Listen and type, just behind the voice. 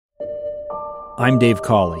I'm Dave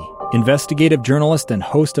Cawley, investigative journalist and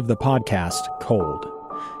host of the podcast Cold.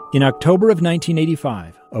 In October of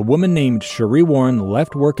 1985, a woman named Cherie Warren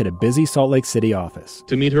left work at a busy Salt Lake City office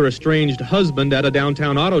to meet her estranged husband at a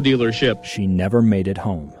downtown auto dealership. She never made it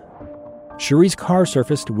home. Cherie's car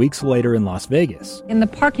surfaced weeks later in Las Vegas. In the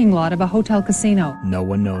parking lot of a hotel casino. No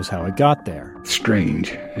one knows how it got there. Strange.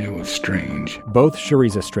 It was strange. Both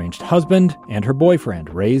Cherie's estranged husband and her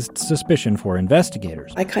boyfriend raised suspicion for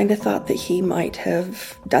investigators. I kind of thought that he might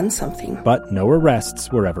have done something. But no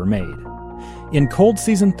arrests were ever made. In Cold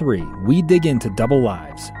Season 3, we dig into double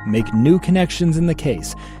lives, make new connections in the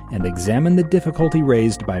case, and examine the difficulty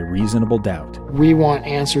raised by reasonable doubt. We want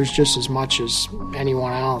answers just as much as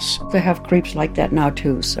anyone else. They have creeps like that now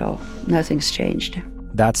too, so nothing's changed.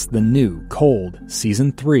 That's the new Cold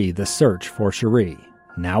Season 3, The Search for Cherie,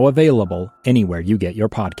 now available anywhere you get your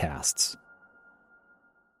podcasts.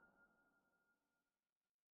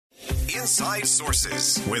 Inside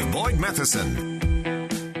Sources with Boyd Matheson.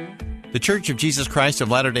 The Church of Jesus Christ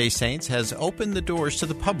of Latter-day Saints has opened the doors to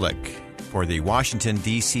the public for the Washington,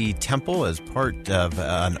 D.C. temple as part of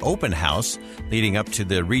an open house leading up to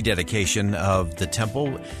the rededication of the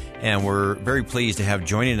temple. And we're very pleased to have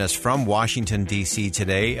joining us from Washington, D.C.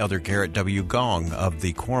 today, Elder Garrett W. Gong of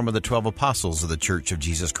the Quorum of the 12 Apostles of the Church of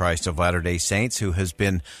Jesus Christ of Latter-day Saints, who has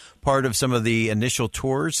been part of some of the initial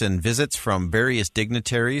tours and visits from various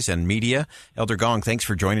dignitaries and media. Elder Gong, thanks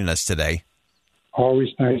for joining us today. Always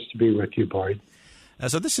nice to be with you, Boyd.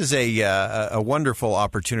 So this is a wonderful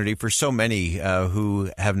opportunity for so many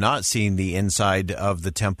who have not seen the inside of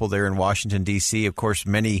the temple there in Washington, D.C. Of course,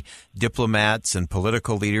 many diplomats and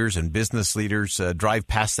political leaders and business leaders drive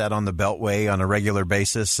past that on the Beltway on a regular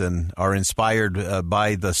basis and are inspired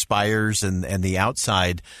by the spires and the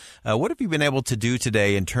outside. What have you been able to do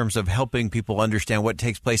today in terms of helping people understand what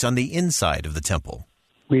takes place on the inside of the temple?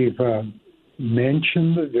 We've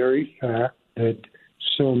mentioned the very fact that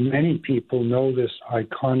so many people know this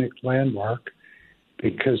iconic landmark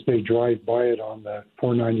because they drive by it on the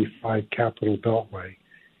 495 Capitol Beltway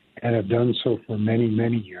and have done so for many,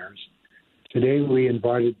 many years. Today we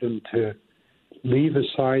invited them to leave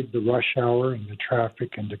aside the rush hour and the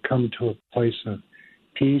traffic and to come to a place of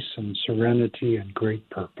peace and serenity and great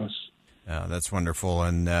purpose. That's wonderful.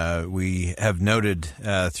 And we have noted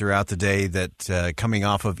throughout the day that coming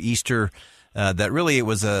off of Easter, that really it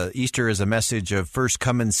was Easter as a message of first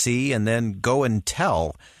come and see and then go and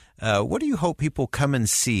tell. What do you hope people come and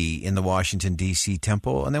see in the Washington, D.C.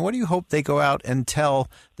 temple? And then what do you hope they go out and tell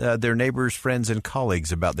their neighbors, friends, and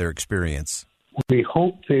colleagues about their experience? We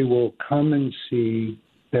hope they will come and see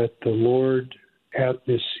that the Lord at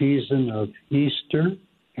this season of Easter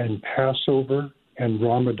and Passover and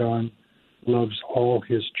Ramadan loves all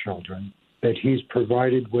his children, that he's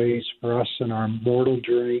provided ways for us in our mortal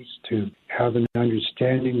journeys to have an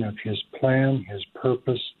understanding of his plan, his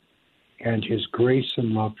purpose, and his grace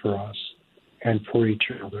and love for us and for each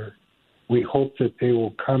other. We hope that they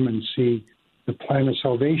will come and see the plan of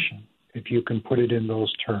salvation, if you can put it in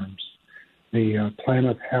those terms, the plan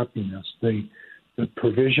of happiness, the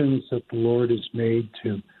provisions that the Lord has made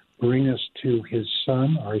to bring us to his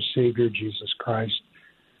Son, our Savior, Jesus Christ,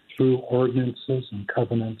 through ordinances and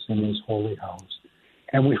covenants in his holy house.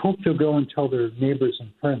 And we hope they'll go and tell their neighbors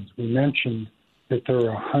and friends. We mentioned that there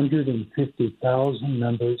are 150,000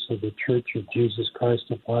 members of the Church of Jesus Christ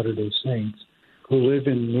of Latter-day Saints who live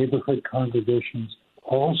in neighborhood congregations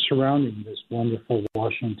all surrounding this wonderful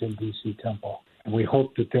Washington, D.C. temple. And we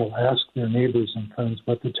hope that they'll ask their neighbors and friends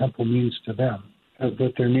what the temple means to them, and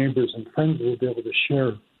that their neighbors and friends will be able to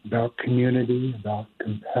share about community, about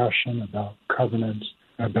compassion, about covenants,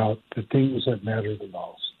 about the things that matter the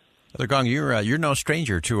most. Elder Gong, you're no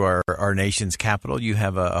stranger to our nation's capital. You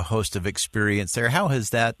have a host of experience there. How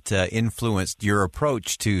has that influenced your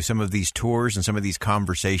approach to some of these tours and some of these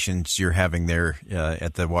conversations you're having there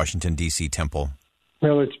at the Washington, D.C. temple?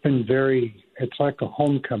 Well, it's like a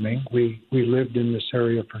homecoming. We lived in this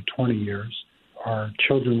area for 20 years. Our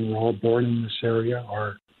children were all born in this area.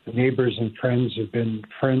 Our neighbors and friends have been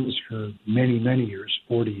friends for many, many years,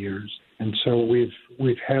 40 years. And so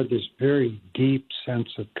we've had this very deep sense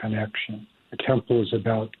of connection. The temple is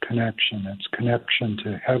about connection. It's connection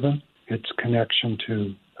to heaven. It's connection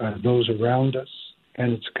to those around us.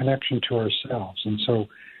 And it's connection to ourselves. And so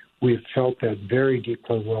we've felt that very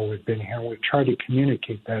deeply while we've been here. We've tried to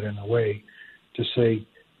communicate that in a way to say,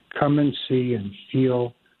 come and see and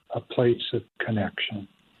feel a place of connection.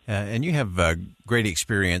 And you have great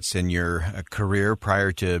experience in your career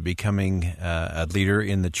prior to becoming a leader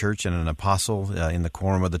in the church and an apostle in the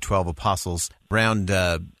Quorum of the 12 Apostles around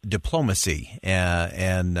diplomacy.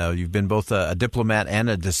 And you've been both a diplomat and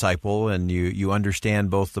a disciple, and you understand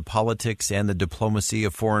both the politics and the diplomacy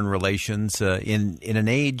of foreign relations in an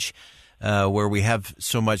age where we have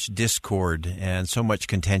so much discord and so much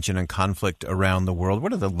contention and conflict around the world.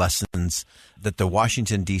 What are the lessons that the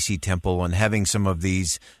Washington, D.C. Temple and having some of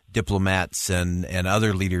these diplomats and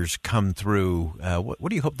other leaders come through, what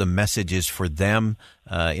do you hope the message is for them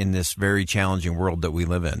in this very challenging world that we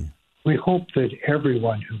live in? We hope that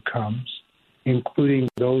everyone who comes, including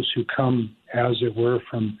those who come, as it were,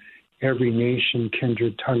 from every nation,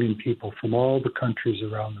 kindred, tongue, and people from all the countries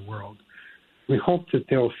around the world, we hope that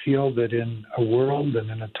they'll feel that in a world and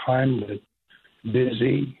in a time that's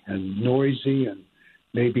busy and noisy and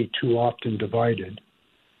maybe too often divided,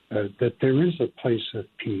 that there is a place of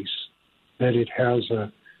peace, that it has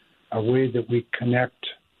a way that we connect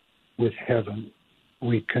with heaven,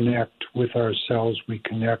 we connect with ourselves, we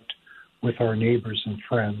connect with our neighbors and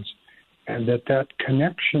friends, and that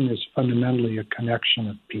connection is fundamentally a connection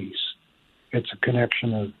of peace. It's a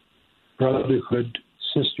connection of brotherhood,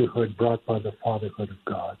 sisterhood brought by the fatherhood of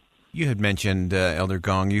God. You had mentioned, Elder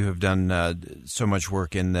Gong, you have done so much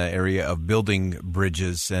work in the area of building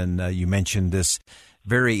bridges, and you mentioned this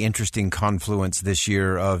very interesting confluence this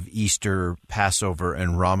year of Easter, Passover,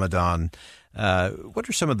 and Ramadan. What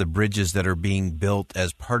are some of the bridges that are being built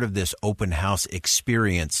as part of this open house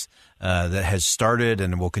experience that has started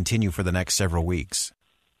and will continue for the next several weeks?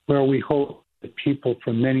 Well, we hope that people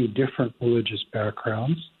from many different religious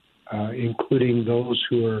backgrounds, including those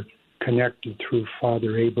who are connected through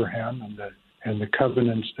Father Abraham and the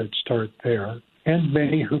covenants that start there, and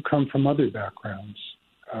many who come from other backgrounds.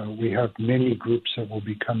 We have many groups that will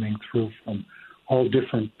be coming through from all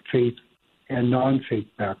different faith and non-faith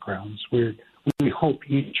backgrounds. We hope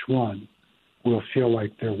each one will feel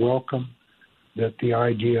like they're welcome, that the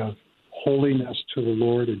idea of holiness to the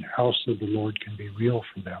Lord and house of the Lord can be real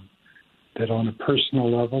for them, that on a personal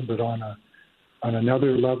level, but on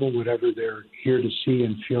another level, whatever they're here to see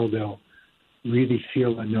and feel, they'll really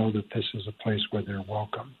feel and know that this is a place where they're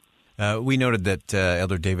welcome. We noted that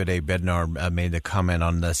Elder David A. Bednar made a comment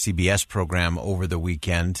on the CBS program over the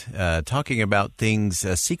weekend, talking about things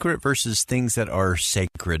secret versus things that are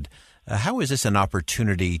sacred. How is this an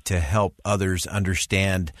opportunity to help others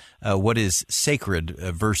understand what is sacred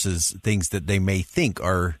versus things that they may think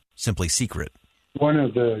are simply secret? One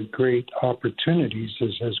of the great opportunities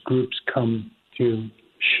is as groups come to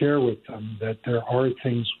share with them that there are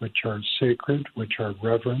things which are sacred, which are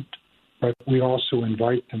reverent, but we also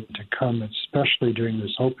invite them to come, especially during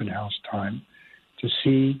this open house time, to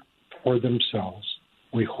see for themselves.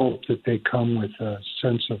 We hope that they come with a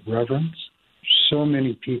sense of reverence. So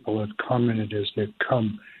many people have commented as they've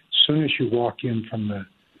come, as soon as you walk in from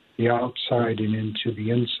the outside and into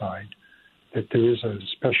the inside, that there is a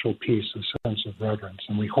special peace, a sense of reverence.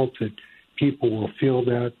 And we hope that people will feel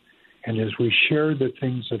that. And as we share the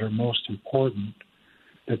things that are most important,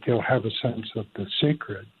 that they'll have a sense of the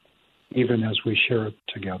sacred, even as we share it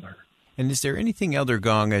together. And is there anything, Elder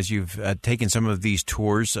Gong, as you've taken some of these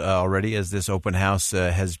tours already, as this open house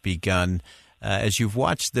has begun, as you've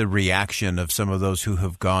watched the reaction of some of those who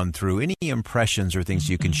have gone through, any impressions or things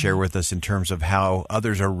you can share with us in terms of how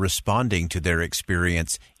others are responding to their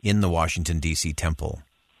experience in the Washington, D.C. Temple?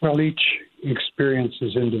 Well, each experience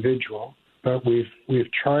is individual, but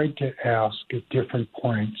we've tried to ask at different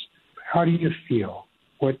points, how do you feel?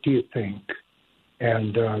 What do you think?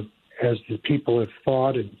 And as the people have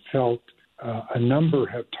thought and felt, a number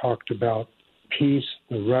have talked about peace,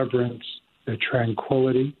 the reverence, the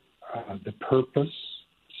tranquility, the purpose.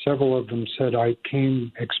 Several of them said, I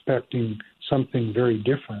came expecting something very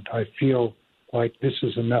different. I feel like this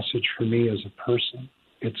is a message for me as a person.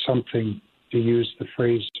 It's something, to use the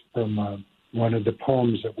phrase from one of the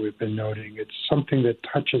poems that we've been noting, it's something that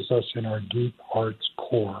touches us in our deep heart's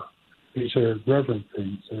core. These are reverent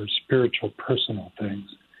things. They're spiritual, personal things.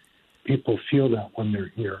 People feel that when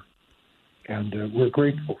they're here, and we're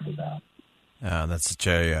grateful for that. That's such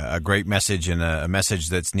a great message, and a message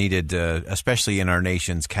that's needed, especially in our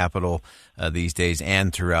nation's capital these days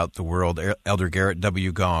and throughout the world. Elder Garrett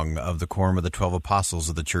W. Gong of the Quorum of the 12 Apostles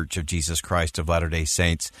of the Church of Jesus Christ of Latter-day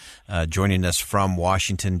Saints, joining us from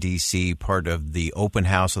Washington, D.C., part of the open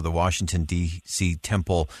house of the Washington, D.C.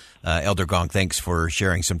 Temple. Elder Gong, thanks for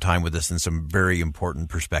sharing some time with us and some very important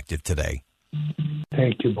perspective today.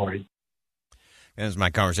 Thank you, Boyd. This is my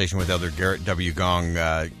conversation with Elder Garrett W. Gong.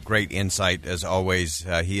 Great insight, as always.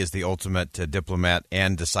 He is the ultimate diplomat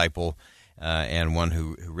and disciple and one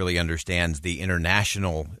who really understands the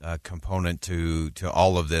international component to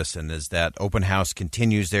all of this. And as that open house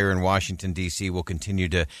continues there in Washington, D.C., we'll continue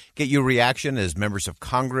to get your reaction as members of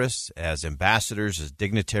Congress, as ambassadors, as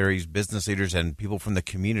dignitaries, business leaders, and people from the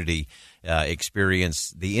community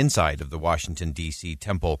experience the inside of the Washington, D.C.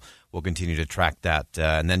 temple. We'll continue to track that.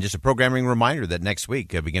 And then just a programming reminder that next week,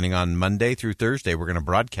 beginning on Monday through Thursday, we're going to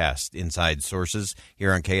broadcast Inside Sources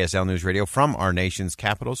here on KSL News Radio from our nation's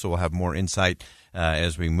capital. So we'll have more insight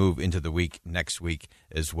as we move into the week next week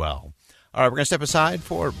as well. All right, we're going to step aside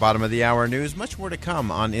for bottom of the hour news. Much more to come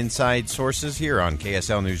on Inside Sources here on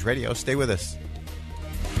KSL News Radio. Stay with us.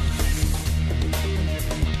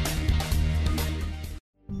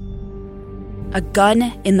 A gun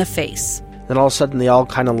in the face. Then all of a sudden, they all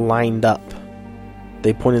kind of lined up.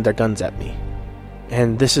 They pointed their guns at me.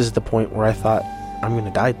 And this is the point where I thought, I'm going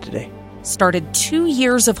to die today. Started 2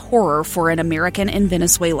 years of horror for an American in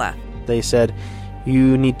Venezuela. They said,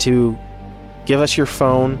 you need to give us your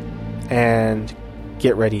phone and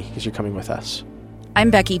get ready because you're coming with us.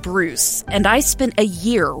 I'm Becky Bruce, and I spent a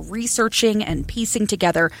year researching and piecing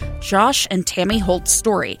together Josh and Tammy Holt's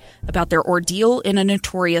story about their ordeal in a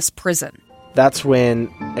notorious prison. That's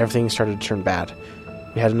when everything started to turn bad.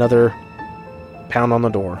 We had another pound on the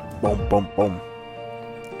door. Boom, boom, boom.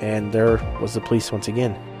 And there was the police once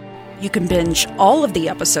again. You can binge all of the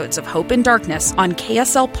episodes of Hope in Darkness on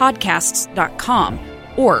KSLPodcasts.com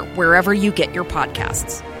or wherever you get your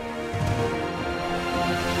podcasts.